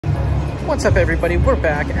What's up, everybody? We're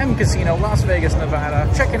back. M Casino, Las Vegas, Nevada.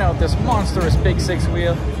 Checking out this monstrous big six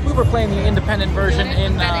wheel. We were playing the independent version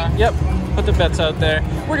in, yep, put the bets out there.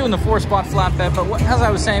 We're doing the 4-spot flat bet, but as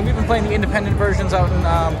I was saying, we've been playing the independent versions out in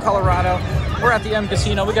Colorado. We're at the M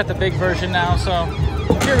Casino. We got the big version now, so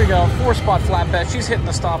here we go. 4-spot flat bet. She's hitting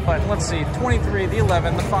the stop button. Let's see. 23, the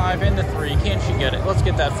 11, the 5, and the 3. Can she get it? Let's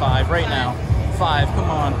get that 5 right now. 5, come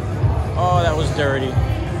on. Oh, that was dirty.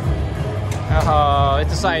 It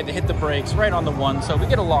decided to hit the brakes right on the 1, so we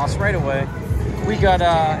get a loss right away. We got,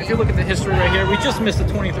 if you look at the history right here, we just missed the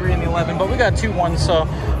 23 and the 11, but we got 2 1s, so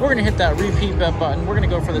we're going to hit that repeat bet button. We're going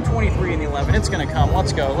to go for the 23 and the 11. It's going to come.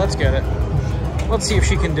 Let's go. Let's get it. Let's see if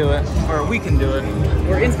she can do it, or we can do it.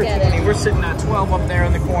 We're in for 20. We're sitting at 12 up there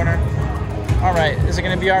in the corner. All right, is it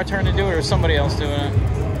going to be our turn to do it, or is somebody else doing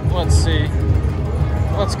it? Let's see.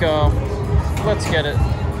 Let's go. Let's get it.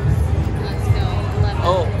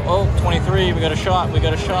 Oh, 23, we got a shot, we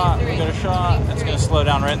got a shot, we got a shot. That's going to slow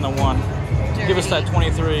down right in the 1. Dirty. Give us that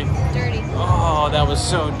 23. Dirty. Oh, that was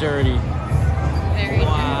so dirty. Very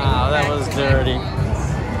wow, dirty. That was dirty.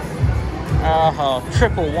 Oh,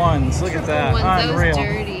 triple 1s, look at that, unreal. That was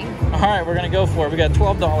dirty. All right, we're going to go for it. We got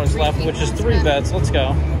 $12 left, which is 3 bets. Let's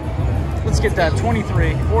go. Let's get that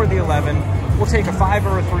 23 or the 11. We'll take a 5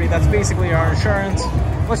 or a 3. That's basically our insurance.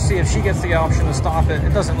 Let's see if she gets the option to stop it.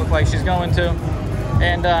 It doesn't look like she's going to.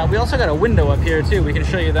 And we also got a window up here too. We can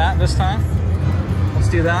show you that this time. Let's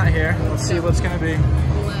do that here. Let's see what's going to be. 11.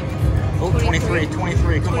 Oh, 23,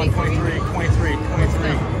 23. Come on, 23, 23,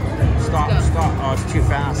 23. Stop. Oh, it's too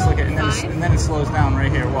fast. Look at it. And then it slows down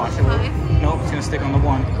right here. Watch it. Nope, it's going to stick on the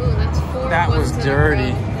 1. Ooh, that's 4. That was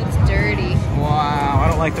dirty. That's dirty. Wow, I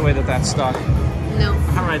don't like the way that that's stuck. No.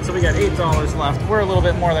 All right, so we got $8 left. We're a little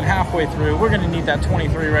bit more than halfway through. We're going to need that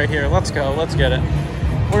 23 right here. Let's go. Let's get it.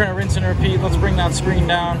 We're going to rinse and repeat. Let's bring that screen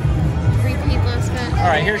down. Repeat last bet. All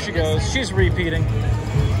right, here she goes. She's repeating.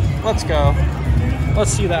 Let's go.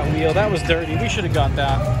 Let's see that wheel. That was dirty. We should have got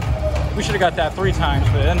that. We should have got that 3 times,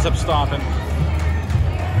 but it ends up stopping.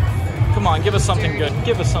 Come on, give us something good.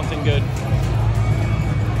 Give us something good.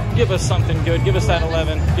 Give us something good. Give us that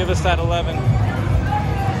 11. Give us that 11.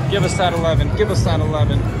 Give us that 11. Give us that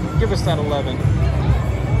 11. Give us that 11.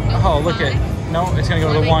 Oh, look at. No, it's going to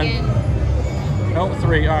go to the 1. Nope,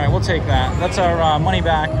 3. All right, we'll take that. That's our money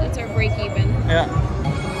back. That's our break even. Yeah.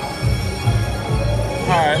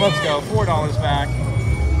 All right, let's go. $4 back.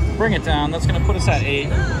 Bring it down. That's going to put us at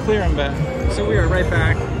 8. Clear and bet. So we are right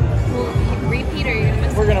back. Well, repeat or you're going to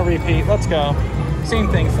miss? We're going to repeat. Let's go. Same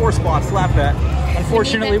thing. 4-spot flat bet.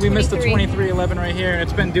 Unfortunately, we missed the 23-11 right here, and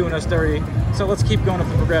it's been doing us dirty. So let's keep going with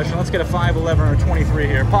the progression. Let's get a 5, 11, or 23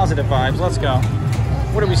 here. Positive vibes. Let's go.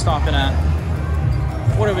 What are we stopping at?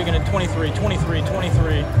 What are we going to 23, 23, 23?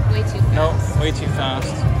 Way too fast. Nope, way too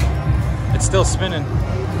fast. It's still spinning.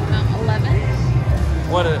 11?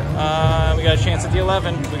 What we got a chance at the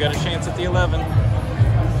 11. We got a chance at the 11.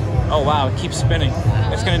 Oh, wow, it keeps spinning.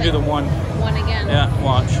 It's going to do the 1. 1 again. Yeah,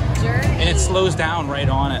 watch. Dirty. And it slows down right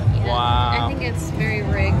on it. Yeah, wow. I think it's very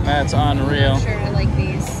rigged. That's unreal. I'm not sure I like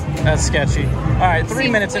these. That's sketchy. All right, 3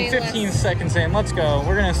 Seems minutes and way 15 less. seconds in. Let's go.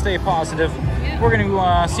 We're going to stay positive. Yeah. We're going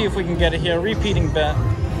to see if we can get it here. Repeating bet.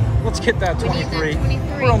 Let's get that 23.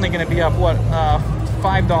 We're only going to be up, what,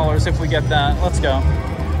 $5 if we get that. Let's go.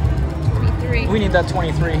 23. We need that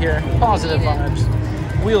 23 here. Positive vibes.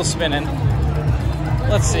 Wheel spinning.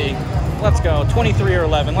 Let's see. Let's go. 23 or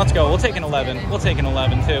 11. Let's go. We'll take an 11. We'll take an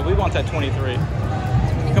 11 too. We want that 23.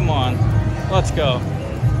 Come on. Let's go.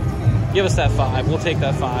 Give us that 5. We'll take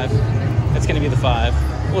that 5. It's going to be the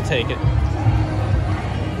 5. We'll take it.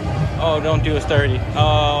 Oh, don't do us dirty.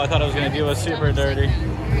 Oh, I thought it was going to do us super dirty.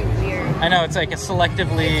 Very weird. I know, it's like it's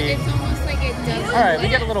selectively... It's almost like it doesn't. All right, we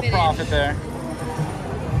get a little profit there.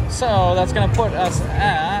 So that's going to put us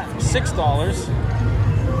at $6.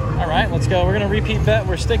 All right, let's go. We're going to repeat bet.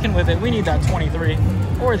 We're sticking with it. We need that 23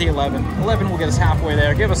 or the 11. 11 will get us halfway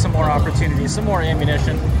there. Give us some more opportunities, some more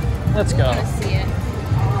ammunition. Let's go. I see it.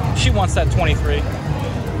 She wants that 23.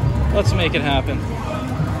 Let's make it happen.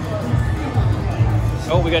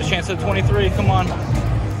 Oh, we got a chance at 23. Come on.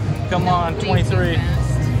 Come on, 23.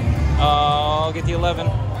 I'll get the 11.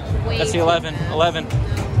 That's the 11. 11. No,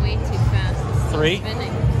 way too fast. 3.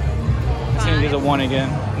 It's going to do the 1 again.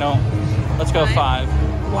 No. Let's go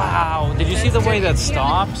 5. Wow. Did you see the way that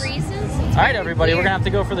stops? All right, everybody. We're going to have to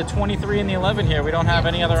go for the 23 and the 11 here. We don't have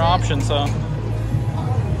any other option, so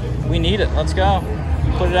we need it. Let's go.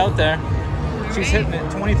 Put it out there. She's hitting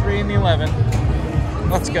it. 23 and the 11.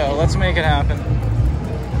 Let's go. Let's make it happen.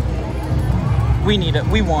 We need it.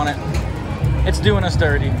 We want it. It's doing us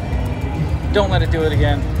dirty. Don't let it do it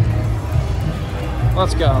again.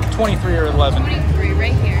 Let's go. 23 or 11. 23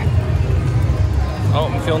 right here.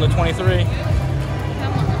 feeling the 23.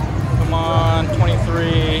 Come on. Come on,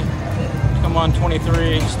 23. Come on,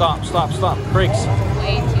 23. Stop, stop, stop. Brakes.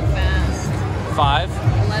 Way too fast. 5.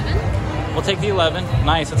 11. We'll take the 11.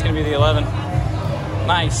 Nice, that's gonna be the 11.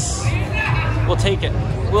 Nice. We'll take it.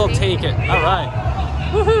 We'll take it. All right.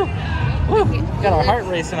 Woohoo! Woo. Got our heart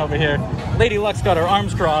racing over here. Lady Luck's got her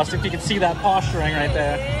arms crossed, if you can see that posturing right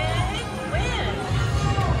there.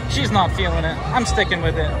 She's not feeling it. I'm sticking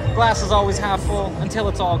with it. Glass is always half full until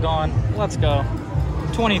it's all gone. Let's go.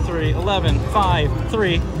 23, 11, 5,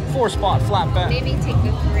 3, 4 spot flat bet. Maybe take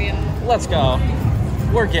the 3 off. Let's go.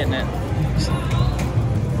 We're getting it.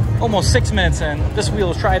 Almost 6 minutes in. This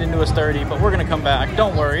wheel is tried into us 30, but we're gonna come back.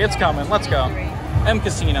 Don't worry, it's coming. Let's go. M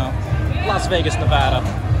Casino, Las Vegas, Nevada.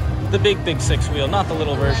 The big 6 wheel, not the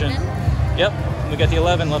little version. 11. Yep, we got the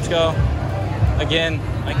 11. Let's go. Again.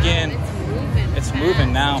 Wow, it's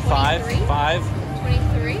moving now. 5, 5.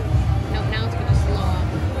 23. No, now it's gonna slow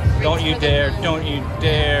up. Don't you dare. Don't you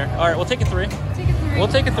dare. All right, we'll take a 3. Take a 3. We'll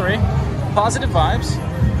take a 3. Positive vibes.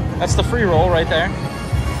 That's the free roll right there.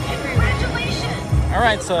 All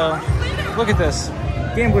right, so look at this.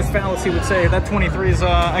 Gambler's fallacy would say that 23 is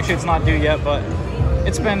actually it's not due yet, but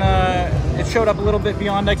it's been it showed up a little bit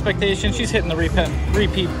beyond expectation. She's hitting the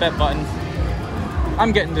repeat bet button.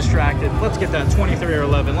 I'm getting distracted. Let's get that 23 or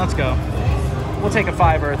 11. Let's go. We'll take a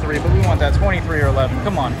 5 or a 3, but we want that 23 or 11.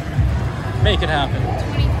 Come on, make it happen.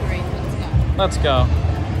 23. Let's go. Let's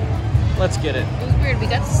go. Let's get it. It was weird. We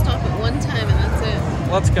got to stop at one time and that's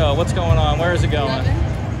it. Let's go. What's going on? Where is it going? 11.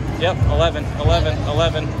 Yep, 11, 11,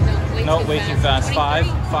 11. No, Way too fast. 5,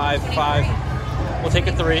 5, 5. We'll take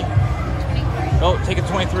a 3. 23. Oh, take a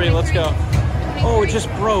 23. Let's go. Oh, it just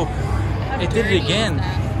broke. It did it again.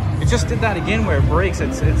 It just did that again where it breaks.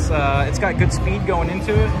 It's got good speed going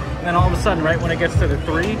into it, and then all of a sudden, right when it gets to the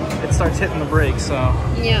 3, it starts hitting the brakes. So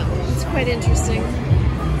Yeah, it's quite interesting.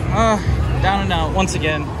 down and out once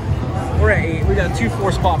again. We're at 8. We got 2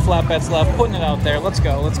 4-spot flat bets left. Putting it out there. Let's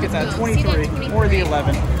go. Let's get that Let's go. 23 See that or the 23.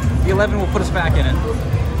 11. The 11 will put us back in it.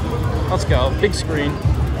 Let's go. Big screen.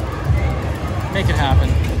 Make it happen.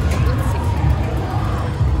 Let's see.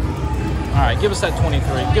 All right, give us that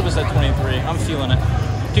 23. Give us that 23. I'm feeling it.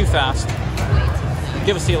 Too fast. Way too fast.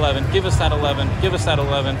 Give us the 11. Give us that 11. Give us that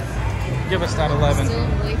 11. Give us that 11. Still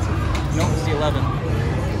way too fast. No, it's the 11.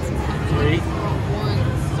 3,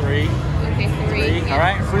 1. 3, Okay, 3. 3. All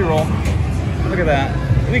right, free roll. Look at that.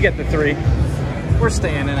 We get the 3. We're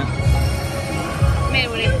staying in it. Man,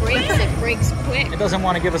 when it breaks quick. It doesn't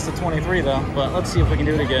want to give us the 23 though, but let's see if we can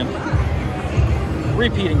do it again.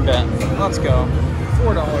 Repeating bet. Let's go.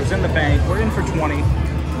 $4 in the bank. We're in for 20.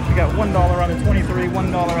 We got $1 on the 23,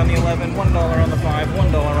 $1 on the 11, $1 on the 5,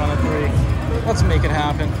 $1 on the 3. Let's make it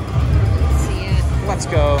happen. Let's see it. Let's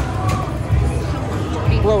go.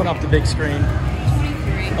 23. Blowing up the big screen.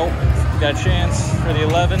 23. Oh, got a chance for the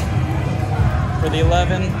 11. For the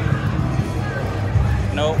 11.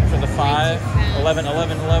 Nope, for the 5. 11,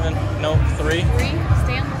 11, 11. Nope, 3. 3.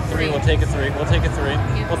 Stay on the 3, we'll take a 3. We'll take a 3.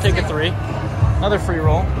 We'll take a 3. Another free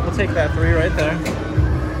roll. We'll take that 3 right there.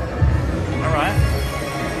 All right.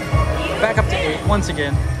 Back up to 8 once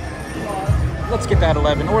again. Let's get that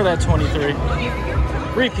 11 or that 23.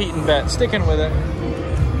 Repeating bet, sticking with it.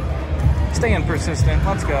 Staying persistent.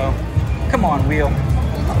 Let's go. Come on, wheel.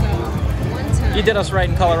 Let's go. One time. You did us right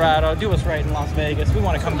in Colorado. Do us right in Las Vegas. We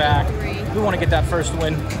want to come back. We want to get that first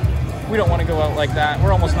win. We don't want to go out like that.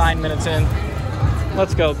 We're almost 9 minutes in.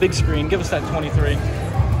 Let's go. Big screen. Give us that 23.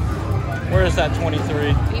 Where is that 23? Maybe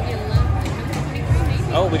 11. 23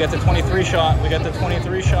 maybe. Oh, we got the 23 shot. We got the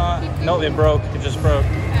 23 shot. No, it broke. It just broke.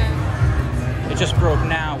 It just broke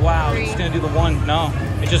now. Wow, it's going to do the 1. No,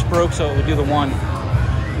 it just broke so it would do the 1.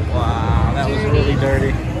 Wow, that was really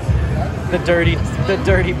dirty. The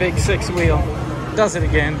dirty big 6 wheel. Does it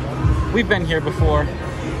again. We've been here before.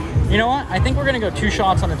 You know what? I think we're going to go 2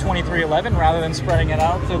 shots on the 23-11 rather than spreading it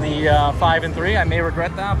out to the 5 and 3. I may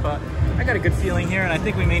regret that, but I got a good feeling here, and I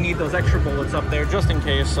think we may need those extra bullets up there just in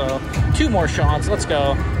case. So 2 more shots. Let's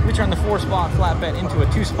go. We turn the 4-spot flat bet into a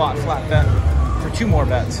 2-spot flat bet for 2 more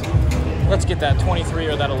bets. Let's get that 23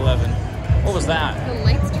 or that 11. What was that? The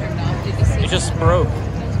lights turned off. Did you see? It just broke.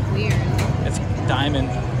 That was weird. It's diamond.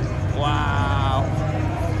 Wow.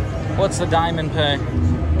 What's the diamond pay?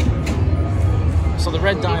 So the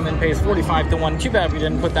red diamond pays 45 to 1. Too bad we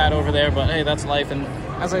didn't put that over there, but hey, that's life. And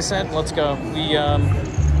as I said, let's go. We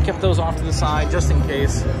kept those off to the side just in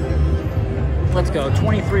case. Let's go.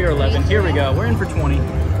 23 or 11. Here we go. We're in for 20.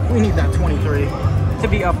 We need that 23 to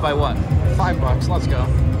be up by what? $5. Let's go.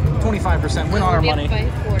 25% win on our money By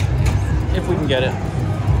 4 times. if we can get it.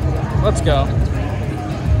 Let's go.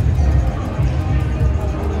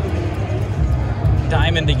 Diamond.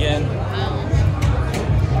 diamond again.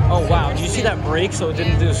 Oh wow, did you see that break so it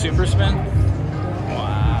didn't do a super spin?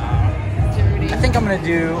 Wow. Dirty. I think I'm gonna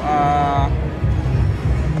do, I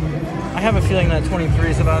have a feeling that 23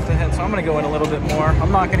 is about to hit, so I'm gonna go in a little bit more.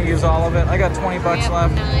 I'm not gonna use all of it. I got 20 bucks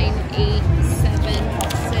left. 9, 8, 7,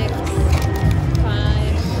 6,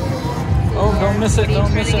 5. Oh, don't miss it,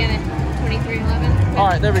 don't miss it. 23.11. All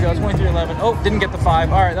right, there we go, 23.11. Oh, didn't get the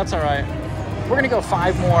 5. All right, that's all right. We're gonna go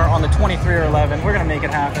 5 more on the 23 or 11. We're gonna make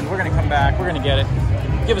it happen. We're gonna come back. We're gonna get it.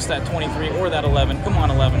 Give us that 23 or that 11. Come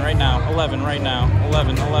on, 11 right now. 11 right now.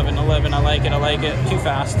 11, 11, 11. I like it. I like it. Too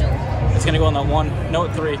fast. It's gonna go on that 1.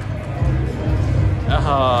 Note 3.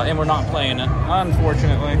 And we're not playing it,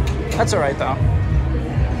 unfortunately. That's all right though.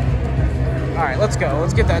 All right, let's go.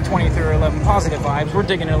 Let's get that 23 or 11. Positive vibes. We're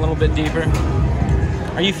digging it a little bit deeper.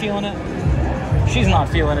 Are you feeling it? She's not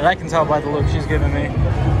feeling it. I can tell by the look she's giving me.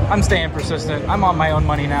 I'm staying persistent. I'm on my own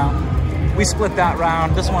money now. We split that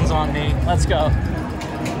round. This one's on me. Let's go.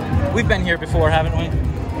 We've been here before, haven't we?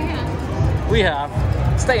 Yeah. We have.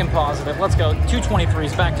 Staying positive. Let's go. 2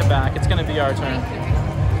 23s back to back. It's going to be our turn.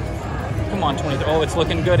 Come on, 23. Oh, it's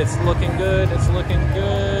looking good. It's looking good. It's looking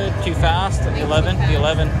good. Too fast. The 11. The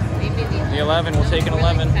 11. Maybe The 11. We'll take an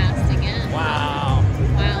 11. Really fast again. Wow.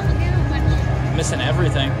 Wow, look at how much. Missing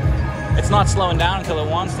everything. It's not slowing down until it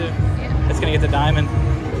wants to. Yeah. It's going to get the diamond.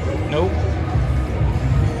 Nope.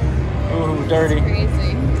 Ooh, dirty.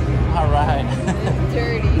 Crazy. All right.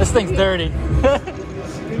 Dirty. This thing's dirty. I'm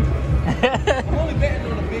only betting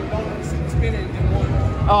on a big bonus spinning in one.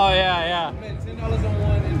 Oh, yeah. I bet $10 on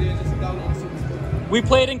one and then just $1 on the super spin. We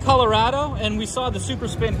played in Colorado, and we saw the super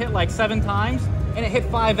spin hit like 7 times, and it hit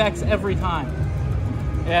 5x every time.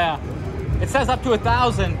 Yeah. It says up to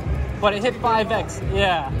 1,000, but it hit 5x.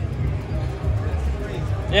 Yeah.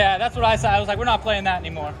 Yeah, that's what I said. I was like, we're not playing that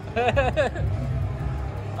anymore.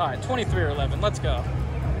 All right, 23 or 11. Let's go.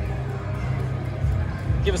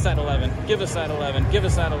 Give us that 11. Give us that 11. Give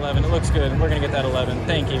us that 11. It looks good. We're going to get that 11.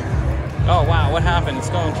 Thank you. Oh, wow. What happened? It's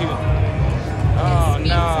going to... Oh,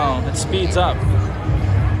 no. It speeds up.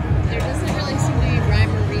 There doesn't really seem to be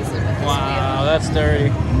rhyme or reason with this Wow, that's dirty.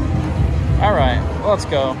 All right, let's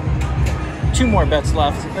go. 2 more bets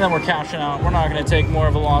left, and then we're cashing out. We're not going to take more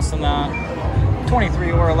of a loss than that.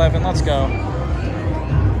 23 or 11. Let's go.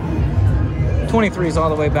 23 is all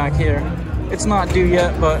the way back here. It's not due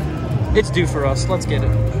yet, but it's due for us. Let's get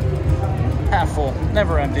it. Half full,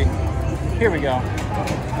 never empty. Here we go.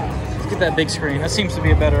 Let's get that big screen. That seems to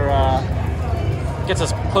be a better, gets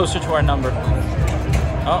us closer to our number.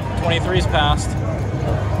 Oh, 23's passed.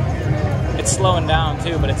 It's slowing down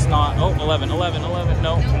too, but it's not. Oh, 11.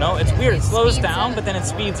 No, it's weird. It slows down, but then it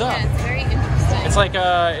speeds up. Yeah, it's very interesting. It's like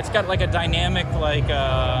it's got like a dynamic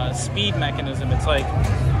speed mechanism. It's like,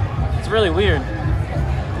 it's really weird.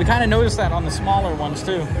 We kind of noticed that on the smaller ones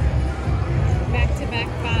too. Back-to-back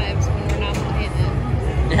 5s when we're not playing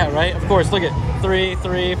it. Yeah, right? Of course, look at 3,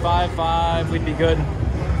 3, 5, 5. We'd be good.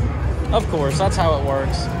 Of course, that's how it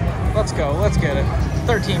works. Let's go. Let's get it.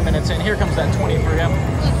 13 minutes in. Here comes that 20 for him.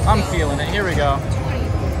 I'm feeling it. Here we go.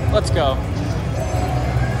 20. Let's go.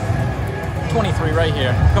 23 right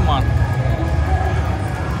here. Come on.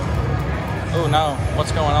 Oh no,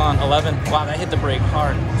 what's going on? 11. Wow, that hit the brake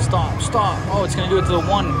hard. Stop. Oh, it's gonna do it to the 1.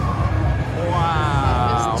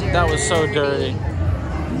 Wow, that was so dirty.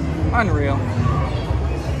 Unreal.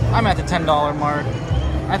 I'm at the $10 mark.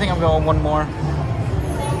 I think I'm going 1 more.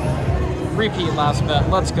 Repeat last bet.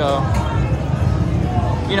 Let's go.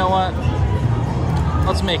 You know what?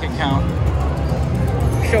 Let's make it count.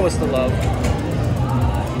 Show us the love.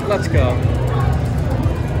 Let's go.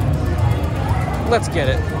 Let's get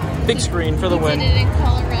it. Big screen for the win. You did it in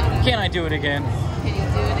Colorado. Can I do it again? Can you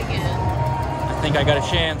do it again? I think I got a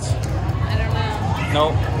chance. I don't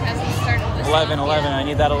know. Nope. Hasn't started this 11. off yet. I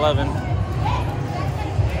need that 11.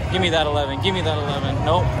 Give me that 11.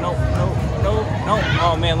 Nope.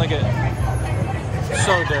 Oh man, look at it.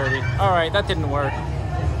 So dirty. All right, that didn't work.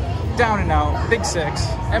 Down and out. Big 6.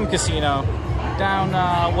 M Casino. Down,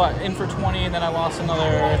 in for 20, and then I lost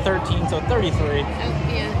another 13, so 33. Oh,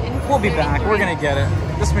 yeah. We'll be back. We're going to get it.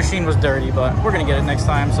 This machine was dirty, but we're going to get it next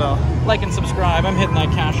time. So like and subscribe. I'm hitting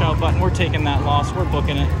that cash out button. We're taking that loss. We're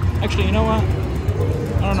booking it. Actually, you know what?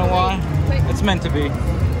 I don't know why. It's meant to be.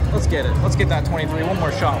 Let's get it. Let's get that 23. One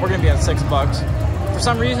more shot. We're going to be at $6. For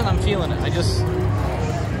some reason, I'm feeling it.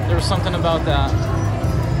 There was something about that.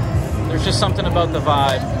 There's just something about the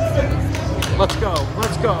vibe. Let's go.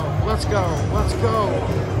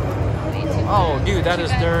 Oh, dude, that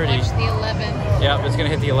is dirty. Watch the 11. Yeah, it's going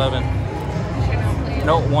to hit the 11. Should not play it.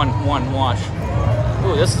 No, one, watch.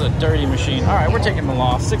 Ooh, this is a dirty machine. All right, we're taking the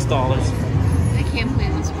loss, $6. I can't play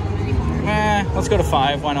this one anymore. Let's Let's go to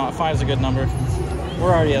 5. Why not? 5 is a good number. We're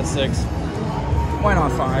already at 6. Why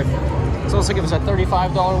not 5? This also gives us a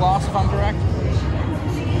 $35 loss, if I'm correct.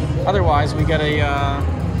 Otherwise, we get a...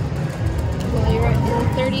 Well, you're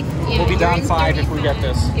at 30. Yeah, we'll be down in 5 if we 35. get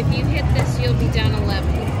this. If you hit this, you'll be down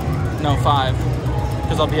 11. No, 5.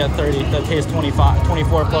 Because I'll be at 30. That pays 25,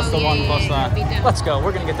 24 plus Oh, the yeah, 1 yeah, plus yeah, that. you'll be down. Let's go.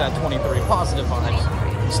 We're going to get that 23. Positive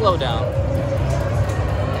vibes. Slow down.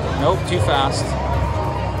 Nope, too fast.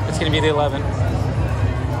 It's going to be the 11.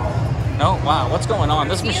 No, wow, what's going on?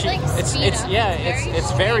 This machine,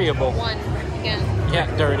 it's variable. 1 again. Yeah,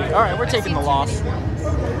 dirty. All right, we're taking the loss.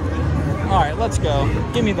 All right, let's go.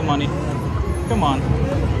 Give me the money. Come on.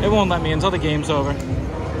 It won't let me until the game's over.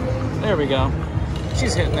 There we go.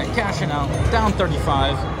 She's hitting it, cashing out. Down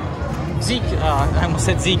 35. Zeke, I almost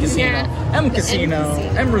said Z Casino. Yeah, M the Casino, M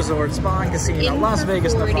Casino. M Resort, Spa and Casino, In Las for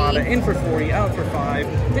Vegas, 40. Nevada. In for 40, out for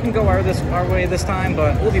 5. Didn't go our way this time,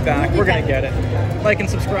 but we'll be back. We're going to get it. Like and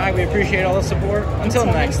subscribe. We appreciate all the support. Until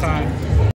next time.